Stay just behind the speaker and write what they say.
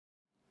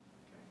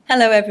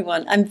Hello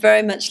everyone, I'm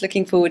very much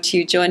looking forward to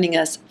you joining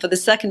us for the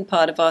second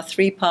part of our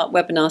three-part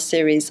webinar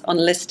series on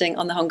listing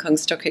on the Hong Kong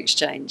Stock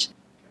Exchange.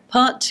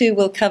 Part 2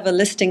 will cover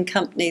listing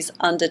companies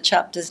under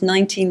Chapters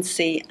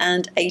 19C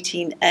and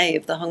 18A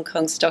of the Hong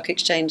Kong Stock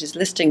Exchange's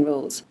listing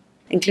rules,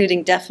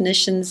 including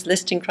definitions,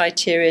 listing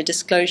criteria,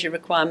 disclosure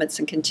requirements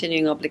and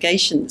continuing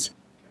obligations.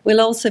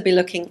 We'll also be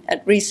looking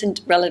at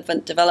recent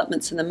relevant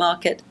developments in the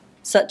market,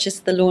 such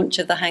as the launch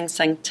of the Hang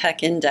Seng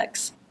Tech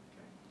Index.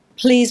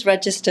 Please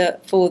register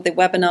for the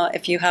webinar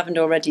if you haven't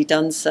already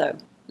done so.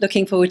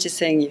 Looking forward to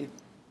seeing you.